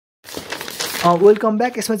Welcome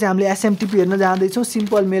back. यसमा चाहिँ हामीले SMTP हेर्न जाँदैछौँ,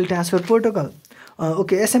 simple mail transfer protocol.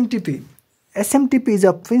 Okay, SMTP is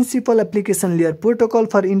a principal application layer protocol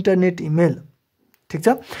for internet email. ठीक छ।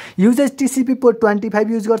 युजेस TCP पोर्ट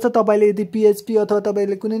 25 युज गर्छ। तपाईँले यदि PHP अथवा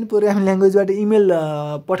तपाईँले कुनै पनि प्रोग्रामिङ ल्याङ्ग्वेजबाट इमेल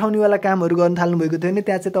पठाउनेवाला कामहरू गर्न थाल्नुभएको थियो भने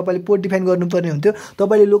त्यहाँ चाहिँ तपाईँले पोर्ट डिफाइन गर्नुपर्ने हुन्थ्यो।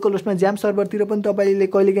 तपाईँले लोकल होस्टमा ज्याम सर्भरतिर पनि तपाईँले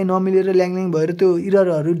कहिलेकाहीँ नमिलेर ल्याङ भएर त्यो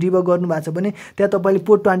इररहरू डिबग गर्नुभएको छ भने त्यहाँ तपाईँले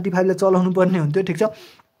पोर्ट 25 लाई चलाउनु पर्ने हुन्थ्यो। ठिक छ।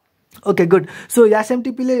 Okay good. सो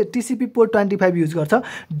SMTP ले TCP पोर्ट 25 युज गर्छ।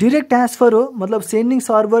 डिरेक्ट ट्रान्सफर हो, मतलब sending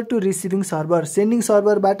server to receiving server, sending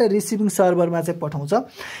सर्भरबाट receiving सर्भरमा चाहिँ पठाउँछ।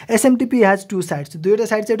 SMTP हैज टु साइड्स, दुईवटा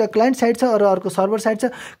साइड छ, एउटा क्लाइन्ट साइड छ र अर्को सर्भर साइड छ।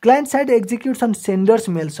 Client side एक्जिक्युट्स on सेन्डर्स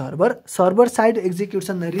mail server, server side एक्जिक्युट्स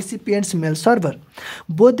on रिसिपिएन्ट्स mail server.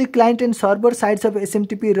 Both the client and server sides of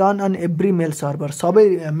SMTP run on every mail server,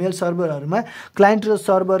 सबै मेल सर्भरहरूमा client र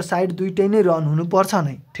server side दुईटै नै रन हुनुपर्छ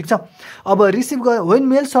नै। ठिक छ। अब receive when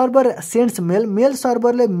mail server सेन्ड्स mail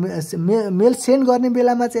सर्भरले mail send गर्ने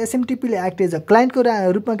बेलामा चाहिँ SMTP ले एक्ट एज अ क्लाइन्टको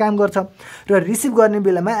रूपमा काम गर्छ र रिसिभ गर्ने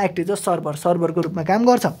बेलामा एक्ट एज अ सर्भरको रूपमा काम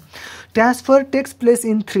गर्छ। Transfer takes place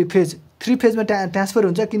in 3 phase, 3 फेजमा transfer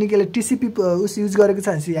हुन्छ, किनकि यसले TCP उस युज गरेको छ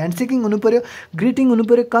भने ह्यान्डसेकिङ हुनु पर्यो, ग्रिटिङ हुनु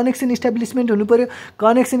पर्यो, कनेक्सन इस्टाब्लिसमेन्ट हुनु पर्यो।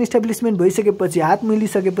 कनेक्सन इस्टाब्लिसमेन्ट भइसकेपछि, हात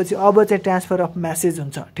मिलिसकेपछि अब चाहिँ ट्रान्सफर अफ म्यासेज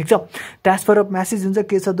हुन्छ। ठिक छ। ट्रान्सफर अफ म्यासेज हुन्छ,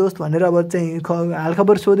 के छ दोस्त भनेर अब चाहिँ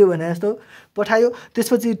हालखबर सोध्यो भने जस्तो पठायो।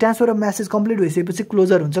 त्यसपछि ट्रान्सफर अफ म्यासेज कम्प्लिट भइसकेपछि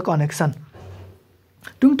क्लोजर हुन्छ connection.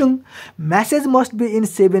 Tung message must be in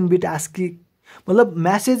 7 beet ASCII, मतलब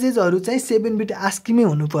म्यासेजेसहरू चाहिँ 7 बिट आस्कीमै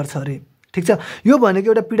हुनुपर्छ अरे। ठिक छ। यो भनेको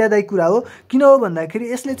एउटा पीडादायी कुरा हो। किन हो भन्दाखेरि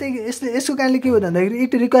यसको कारणले के हो भन्दाखेरि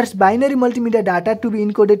it requires binary multimedia data to be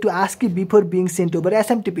इन्कोडेड to ASCII before being saint over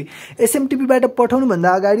SMTP-बाट पठाउनुभन्दा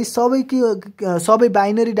अगाडि सबै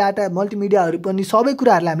बाइनरी डाटा मल्टिमिडियाहरू पनि सबै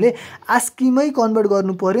कुराहरूलाई हामीले आस्कीमै कन्भर्ट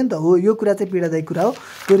गर्नु पर्यो नि त। हो, यो कुरा चाहिँ पीडादायी कुरा हो।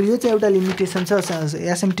 तर यो चाहिँ एउटा लिमिटेसन छ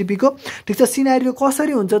SMTP को। ठिक छ। सिनारियो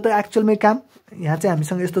कसरी हुन्छ त एक्चुअलमै काम, यहाँ चाहिँ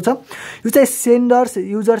हामीसँग यस्तो छ। यो चाहिँ सेन्डर्स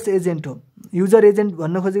युजर्स एजेन्ट हो। युजर एजेन्ट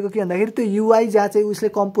भन्न खोजेको के भन्दाखेरि त्यो UI जहाँ चाहिँ उसले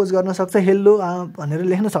कम्पोज गर्न सक्छ, हेलो भनेर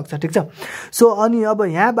लेख्न सक्छ। ठिक छ। सो अनि अब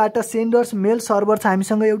यहाँबाट सेन्डर्स मेल सर्भर छ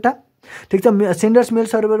हामीसँग एउटा। ठिक छ। सेन्डर्स मेल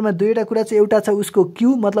सर्भरमा दुईवटा कुरा छ, एउटा छ उसको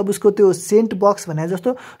क्यू, मतलब उसको त्यो सेन्ट बक्स भने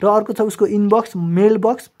जस्तो, र अर्को छ उसको इनबक्स, मेल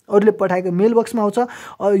बक्स, अरूले पठाएको मेल बक्समा आउँछ।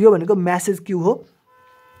 यो भनेको म्यासेज क्यू हो।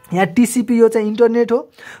 यहाँ TCP यो चाहिँ इन्टरनेट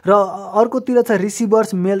हो, र अर्कोतिर छ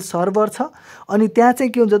रिसिभर्स मेल सर्भर छ। अनि त्यहाँ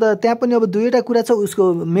चाहिँ के हुन्छ त, त्यहाँ पनि अब दुईवटा कुरा छ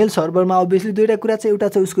उसको मेल सर्भरमा, अभियसली दुईवटा कुरा छ, एउटा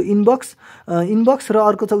छ उसको इनबक्स र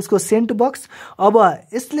अर्को छ उसको सेन्ट बक्स। अब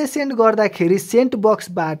यसले सेन्ड गर्दाखेरि सेन्ट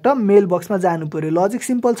बक्सबाट मेल बक्समा जानु पर्यो, लजिक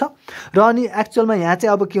सिम्पल छ। र अनि एक्चुअलमा यहाँ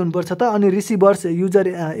चाहिँ अब के हुनुपर्छ त, अनि रिसिभर्स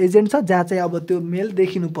युजर एजेन्ट छ जहाँ चाहिँ अब त्यो मेल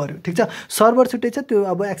देखिनु पर्यो। ठिक छ। सर्भर छुट्टै छ, त्यो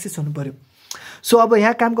अब एक्सेस हुनु पर्यो। सो अब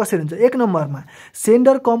यहाँ काम कसरी हुन्छ, 1 नम्बरमा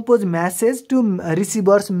सेन्डर कम्पोज म्यासेज टु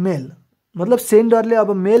रिसिभर्स मेल, मतलब सेन्डरले अब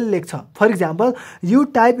मेल लेख्छ। For example you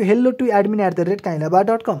type hello to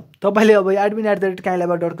admin@kailaba.com, तपाईँले अब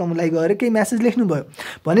admin@kailaba.com लाई गएर केही म्यासेज लेख्नुभयो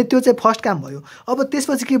भने त्यो चाहिँ फर्स्ट काम भयो। अब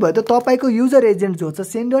त्यसपछि के भयो त, तपाईँको युजर एजेन्ट जो छ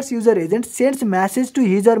सेन्डर्स user agent सेन्ड्स message to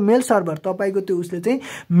हिजर mail server, तपाईँको त्यो उसले चाहिँ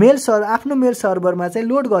आफ्नो मेल सर्भरमा चाहिँ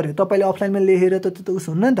लोड गर्यो। तपाईँले अफलाइनमा लेखेर त त्यो त उस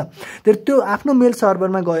हुन्न नि त। तर त्यो आफ्नो मेल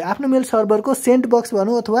सर्भरमा गयो, आफ्नो मेल सर्भरको सेन्ट बक्स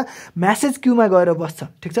भनौँ अथवा म्यासेज क्यूमा गएर बस्छ।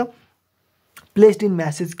 ठिक छ। Placed in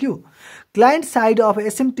message Q, client side of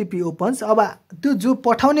SMTP opens. अब त्यो जो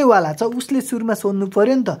पठाउनेवाला छ उसले सुरुमा सोध्नु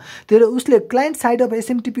पर्यो नि त, तर उसले client side of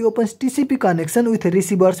SMTP opens TCP connection with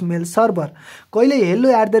रिसिभर्स mail server. कहिले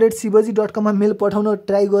hello@shivaji.com मा मेल पठाउन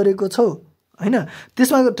ट्राई गरेको छौ हैन,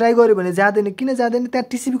 त्यसमा ट्राई गर्यो भने जाँदैन। किन जाँदैन, त्यहाँ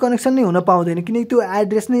TCP कनेक्सन नै हुन पाउँदैन, किनकि त्यो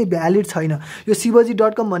एड्रेस नै भ्यालिड छैन। यो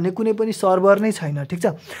shivaji.com भन्ने कुनै पनि सर्भर नै छैन। ठिक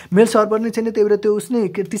छ। मेल सर्भर नै छैन, त्यही भएर त्यो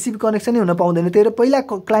उसले TCP कनेक्सन नै हुन पाउँदैन। त्यही भएर पहिला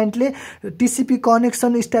क्लाइन्टले TCP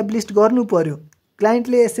कनेक्सन इस्टाब्लिस गर्नु पर्यो।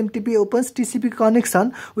 क्लाइन्टले SMTP opens TCP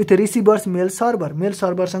connection with रिसिभर्स mail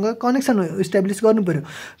सर्भरसँग connection establish गर्नु पर्यो।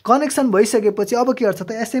 कनेक्सन भइसकेपछि अब के गर्छ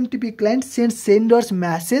त, SMTP client सेन्डर्स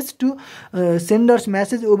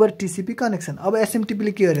message over TCP connection. अब SMTP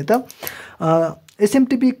ले के गरे त,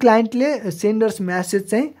 SMTP क्लाइन्टले सेन्डर्स म्यासेज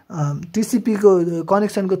चाहिँ TCP को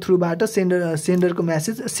कनेक्सनको थ्रुबाट सेन्डरको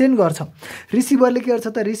म्यासेज सेन्ड गर्छ। रिसिभरले के गर्छ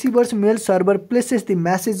त, रिसिभर्स मेल server places the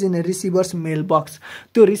message in रिसिभर्स mail box,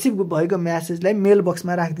 त्यो रिसिभ भएको म्यासेजलाई मेल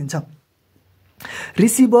बक्समा राखिदिन्छ।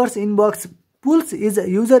 रिसिभर्स inbox pools is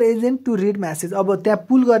user agent to read message. अब त्यहाँ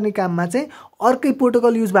पुल गर्ने काममा चाहिँ अर्कै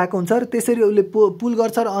प्रोटोकल युज भएको हुन्छ र त्यसरी उसले पुल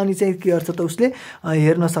गर्छ र अनि चाहिँ के गर्छ त उसले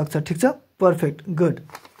हेर्न सक्छ। ठिक छ। Perfect, good,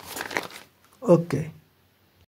 okay.